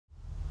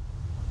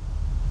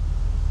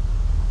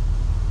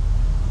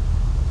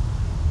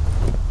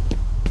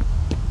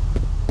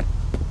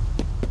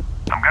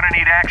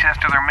access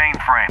to their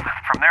mainframe.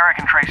 From there I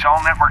can trace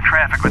all network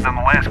traffic within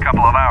the last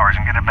couple of hours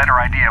and get a better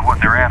idea of what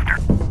they're after.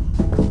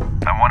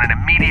 I want an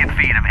immediate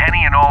feed of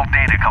any and all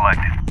data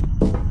collected.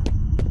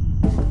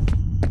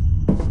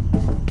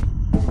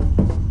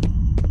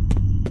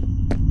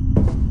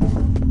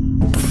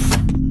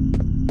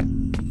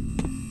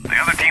 The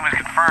other team has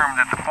confirmed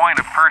that the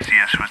point of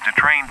Perseus was to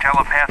train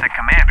telepathic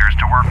commanders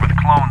to work with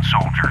clone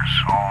soldiers,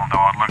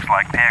 although it looks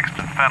like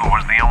Paqston Fettel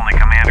was the only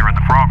commander in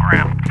the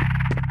program.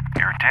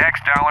 Your tax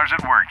dollars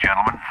at work,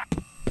 gentlemen.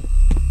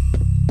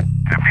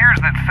 It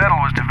appears that Fettel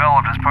was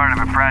developed as part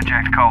of a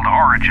project called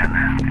Origin.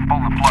 They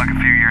pulled the plug a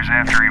few years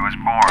after he was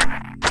born.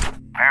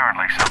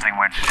 Apparently something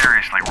went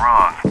seriously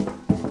wrong.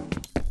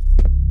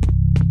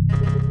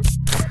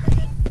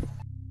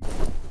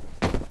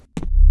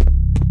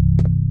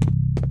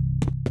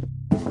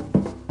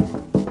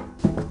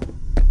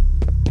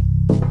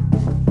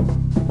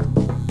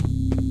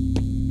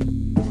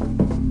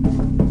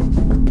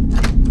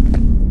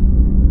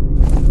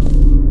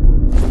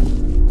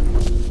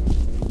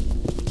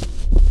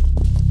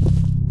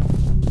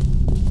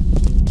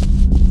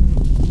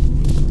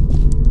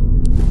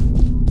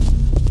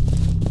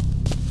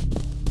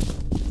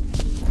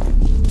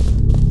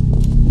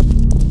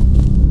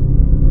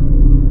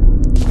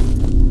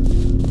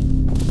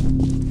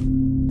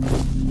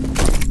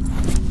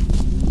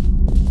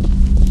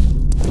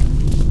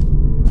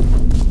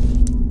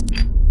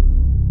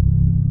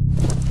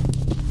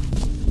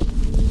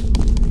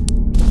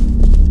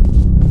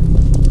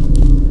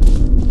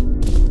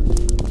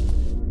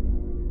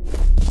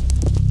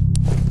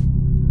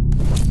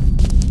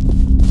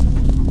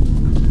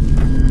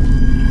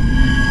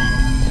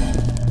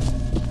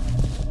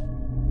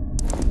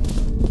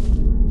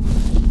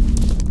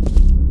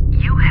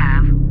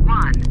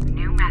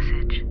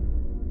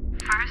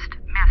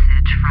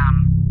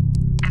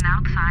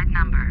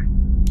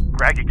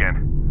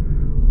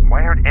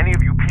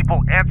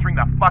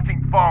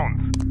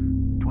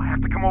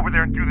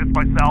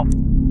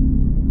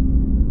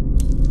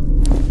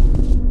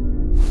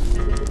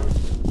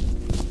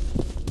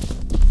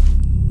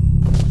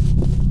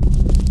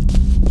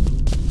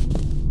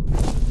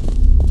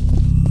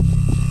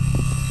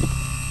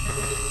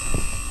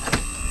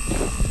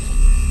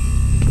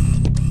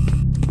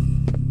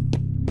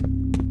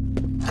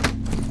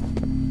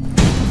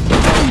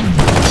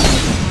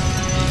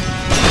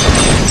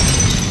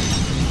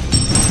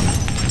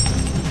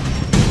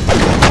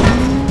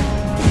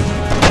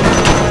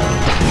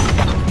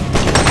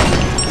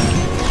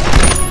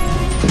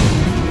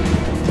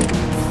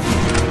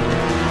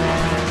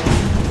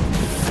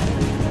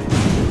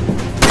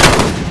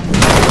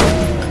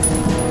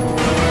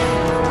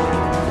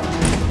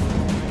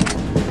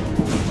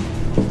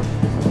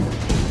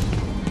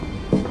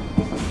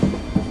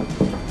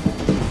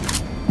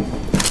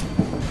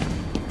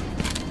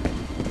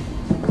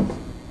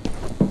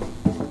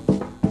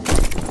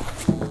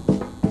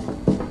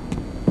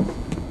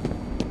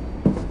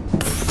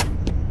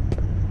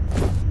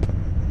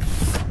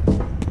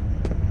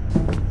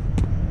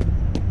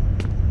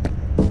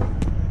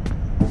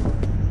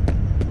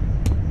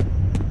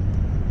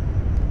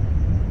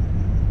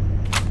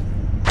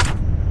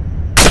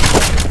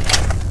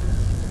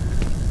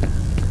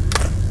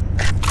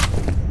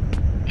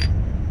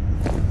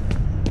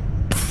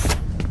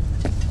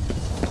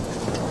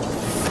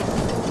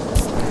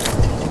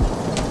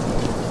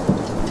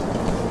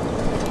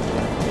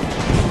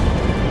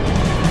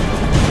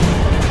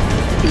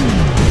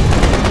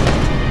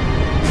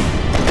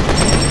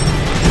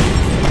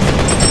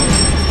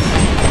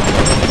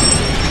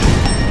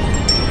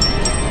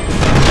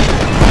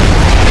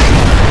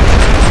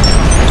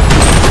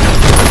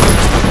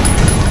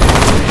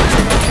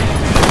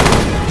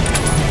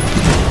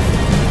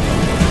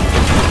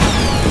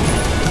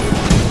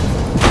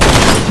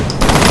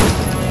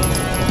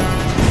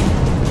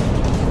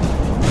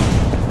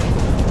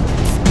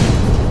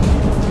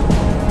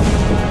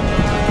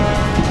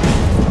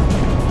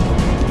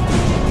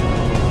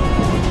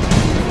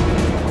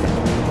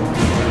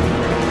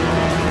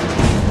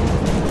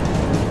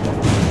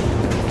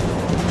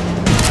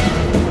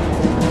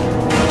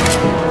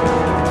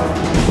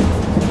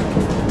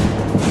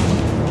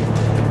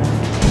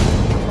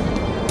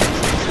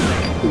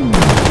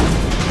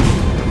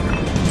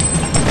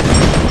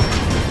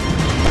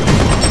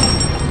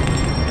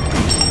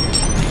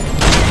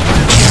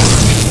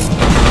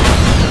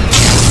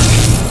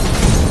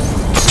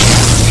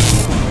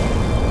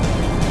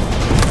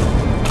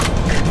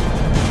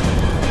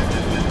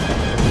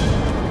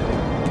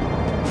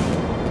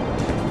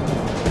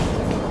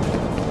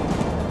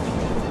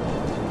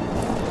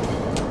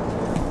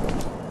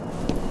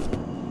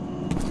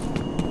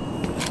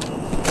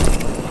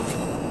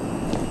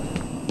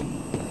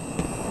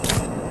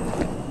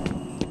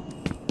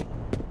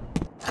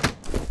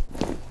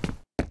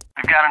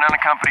 got an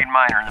unaccompanied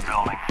minor in the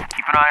building.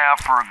 Keep an eye out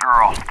for a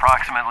girl,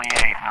 approximately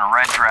 8, in a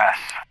red dress.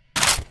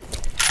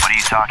 What are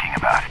you talking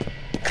about?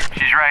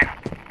 She's right.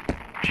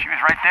 She was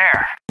right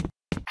there.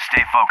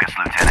 Stay focused,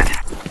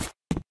 Lieutenant.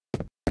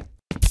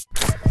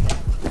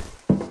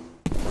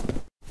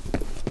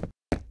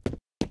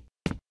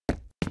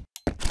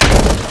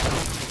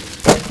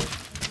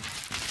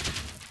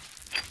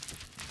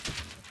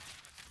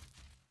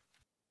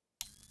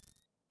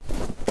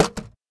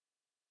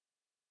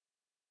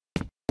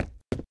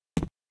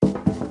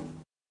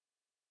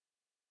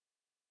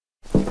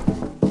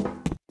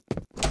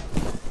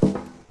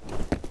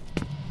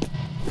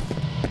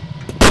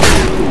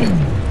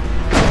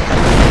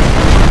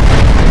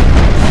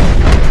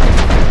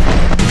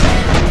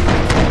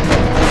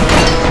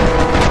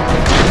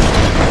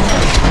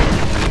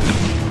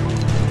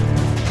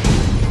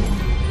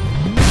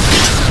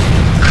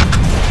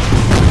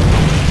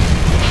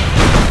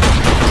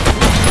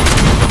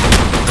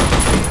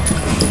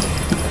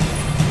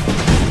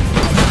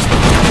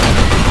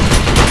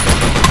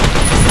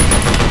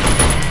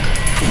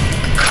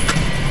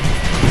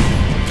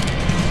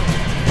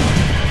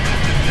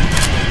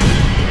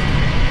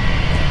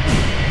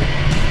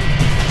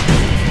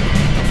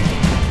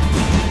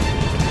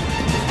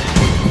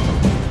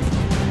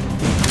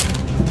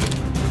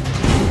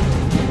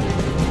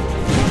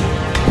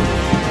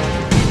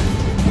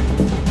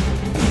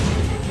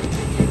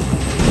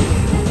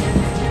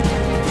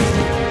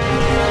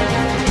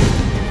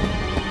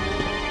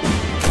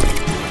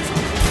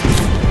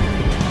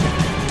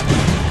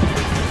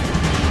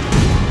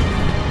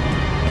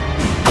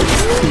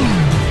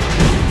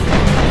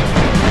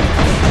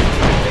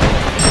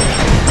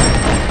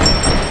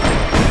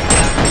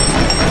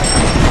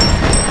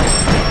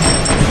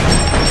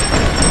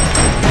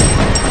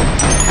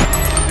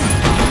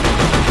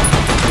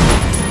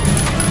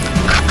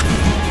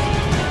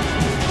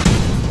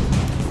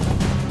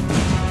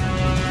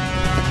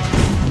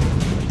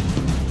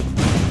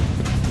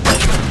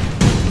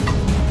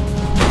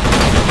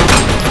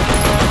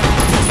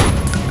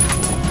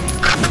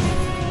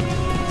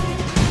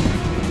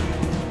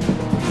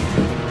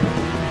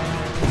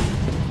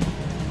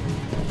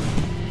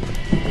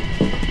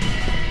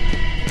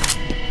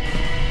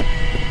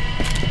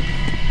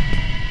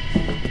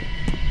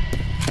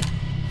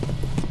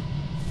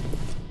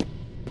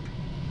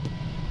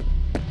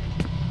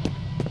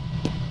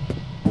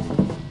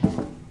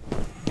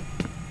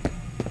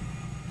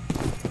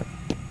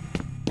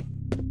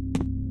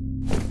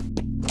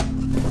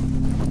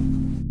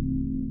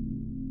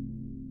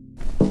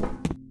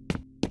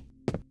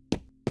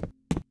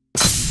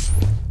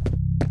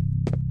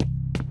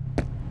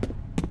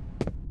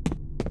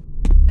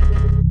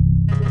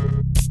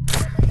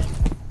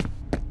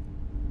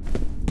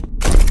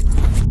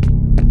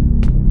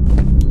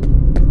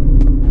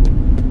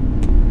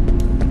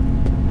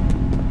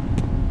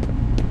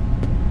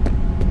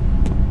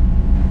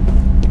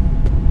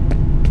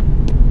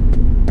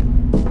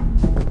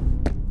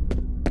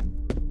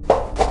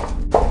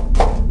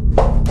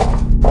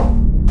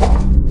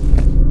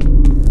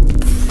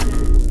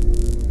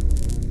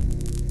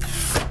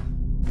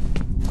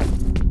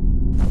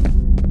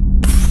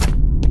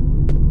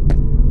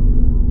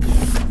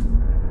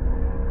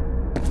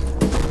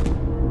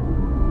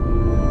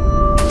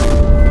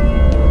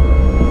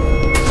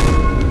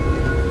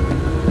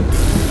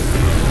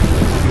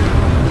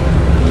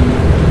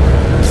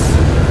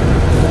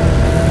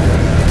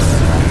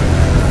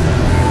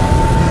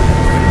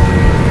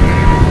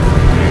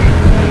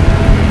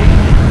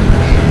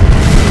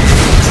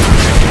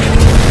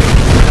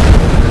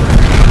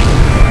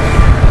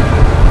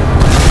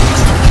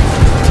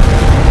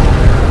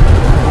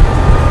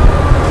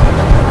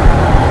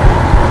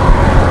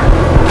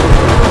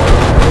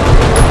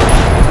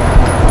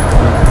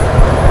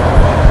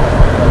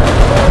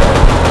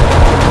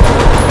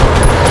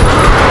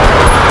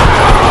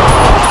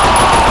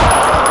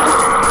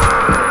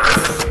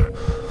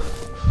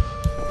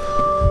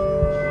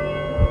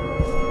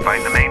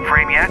 Find the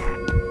mainframe yet?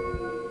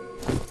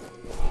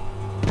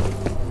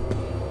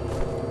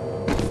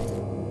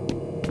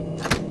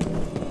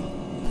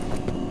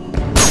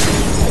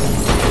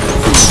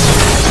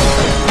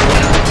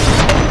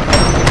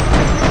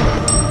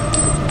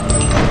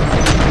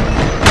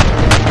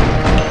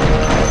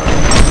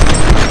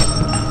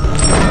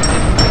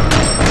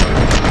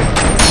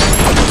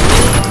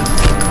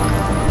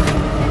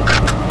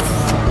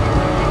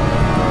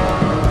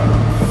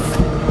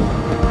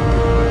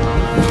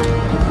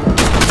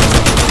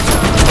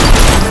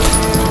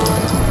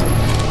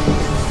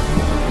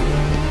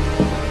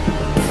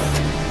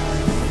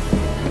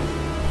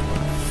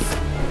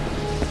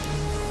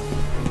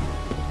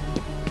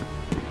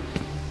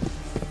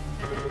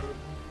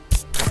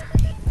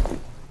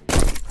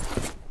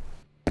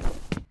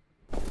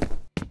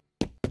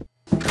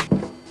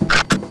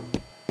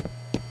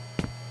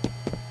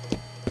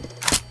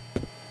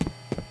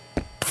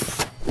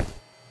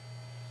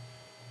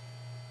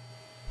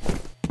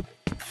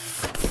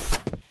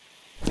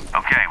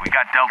 Okay, we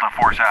got Delta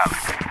Force out.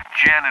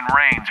 Jen and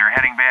Rains are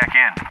heading back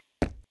in.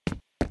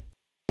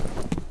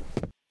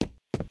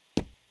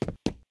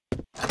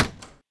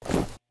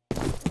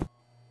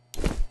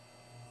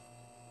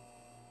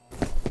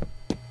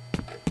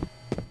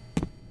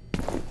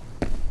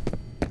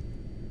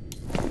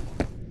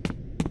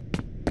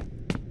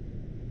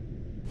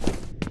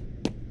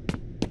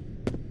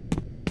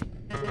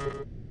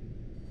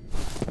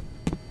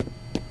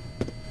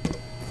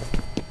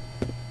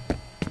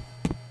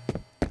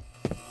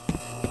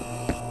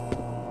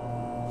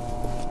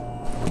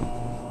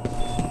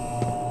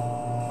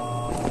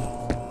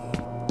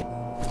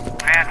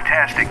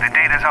 Fantastic, the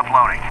data's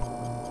uploading.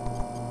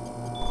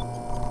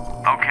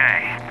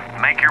 Okay,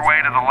 make your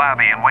way to the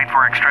lobby and wait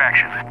for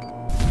extraction.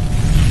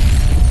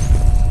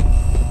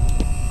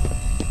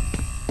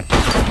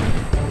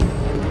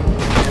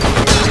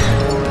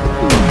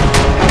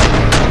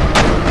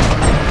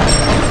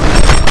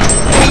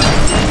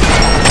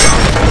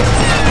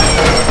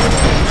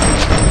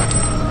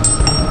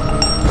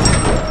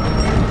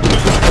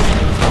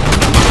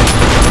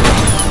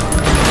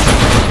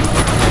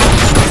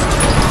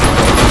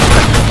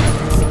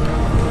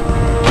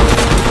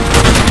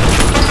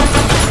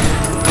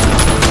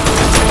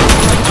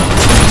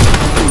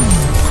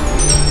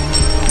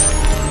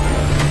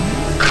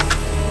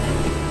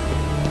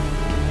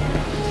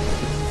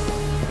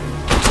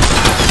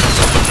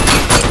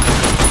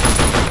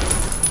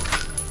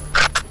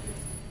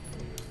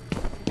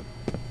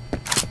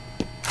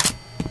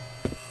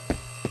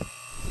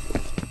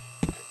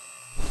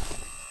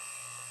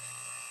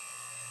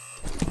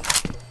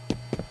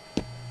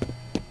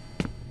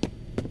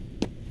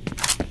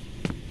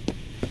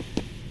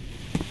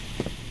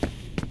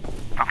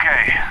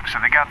 So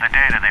they got the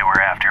data they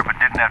were after, but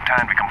didn't have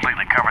time to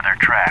completely cover their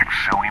tracks,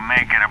 so we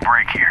may get a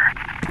break here.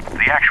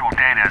 The actual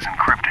data is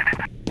encrypted.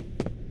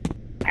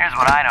 Here's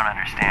what I don't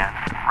understand.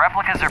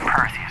 Replicas are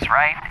Perseus,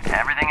 right?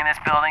 Everything in this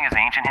building is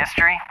ancient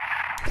history.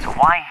 So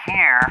why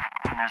here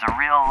when there's a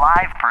real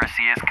live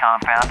Perseus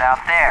compound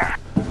out there?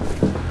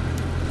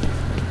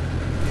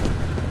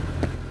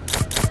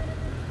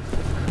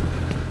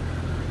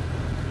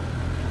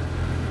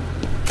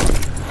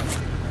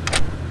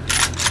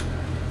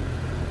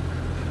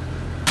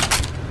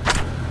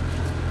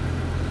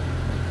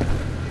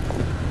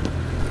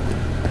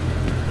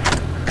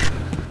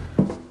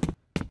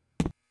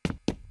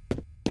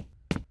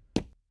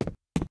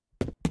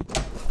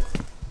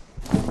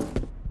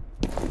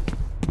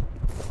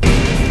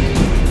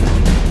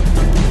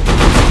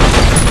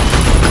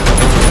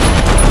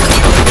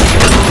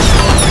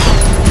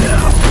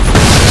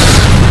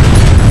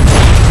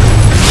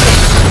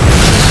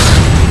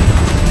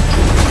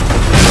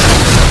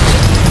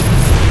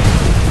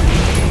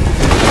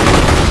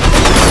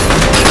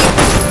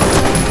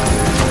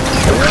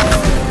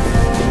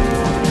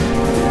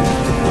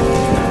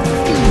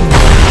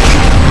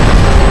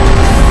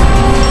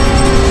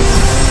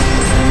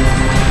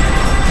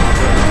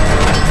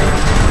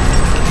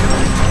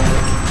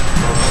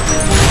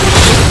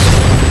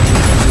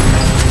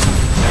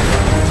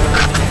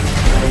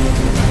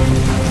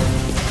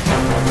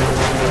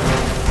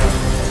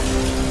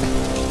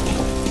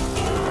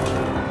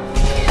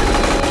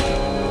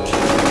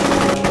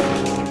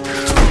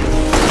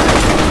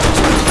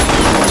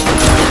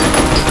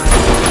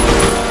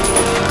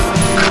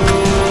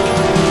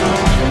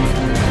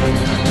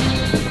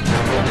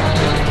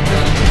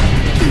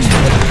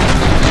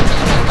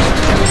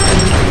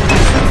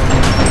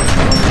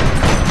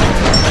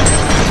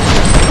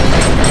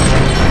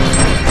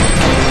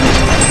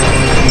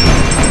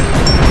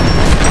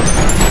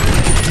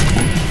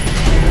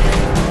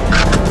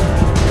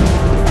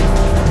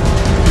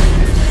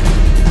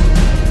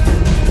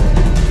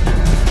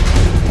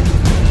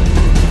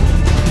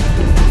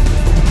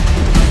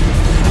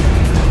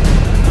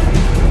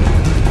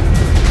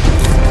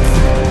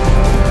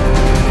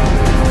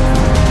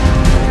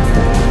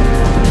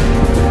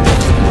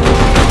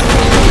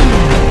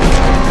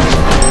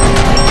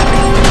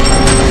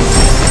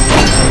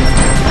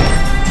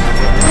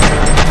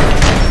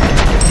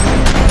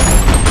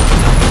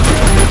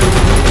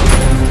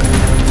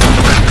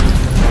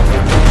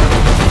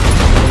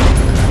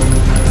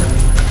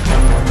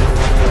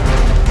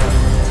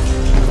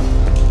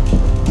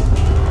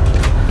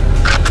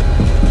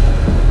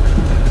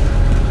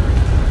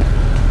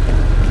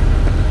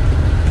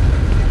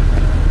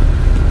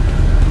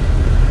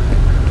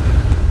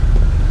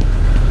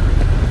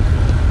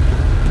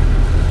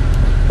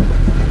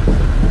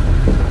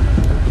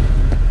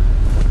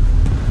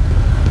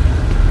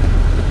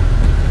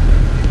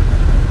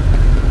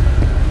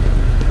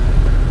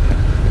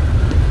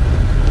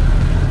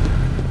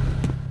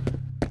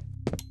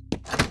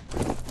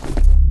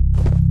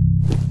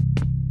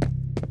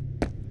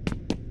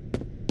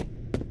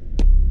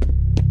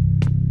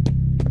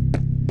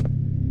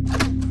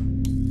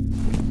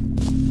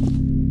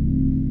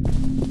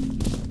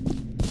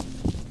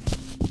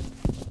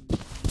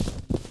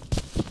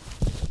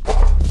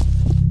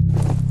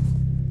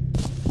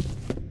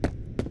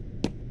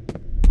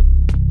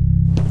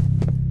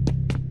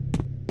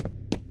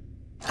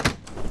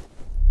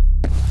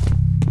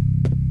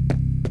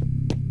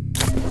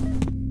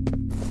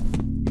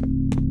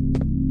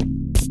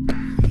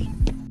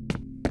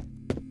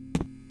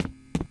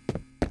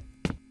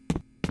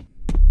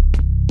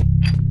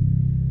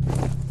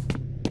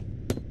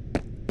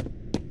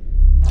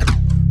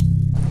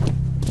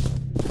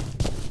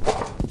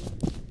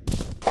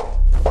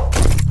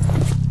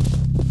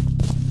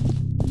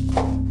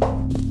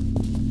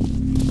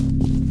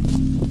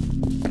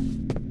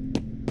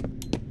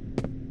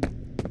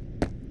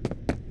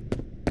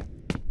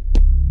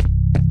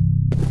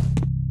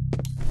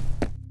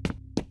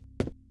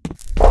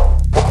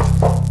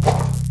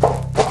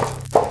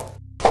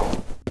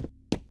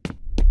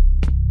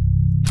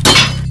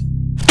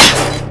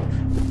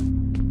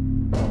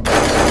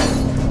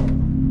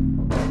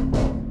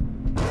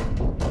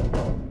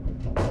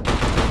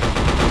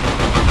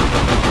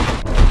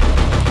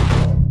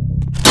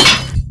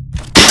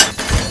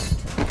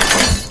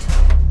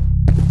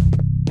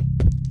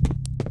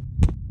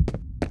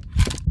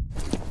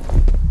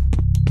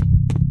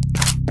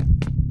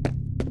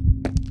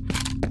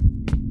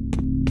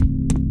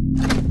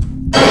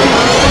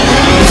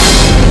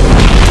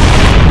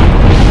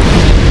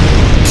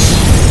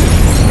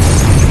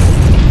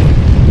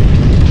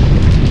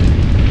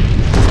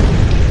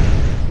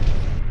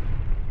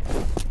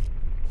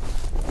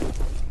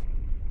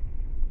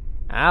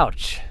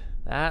 Ouch.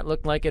 That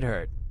looked like it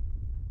hurt.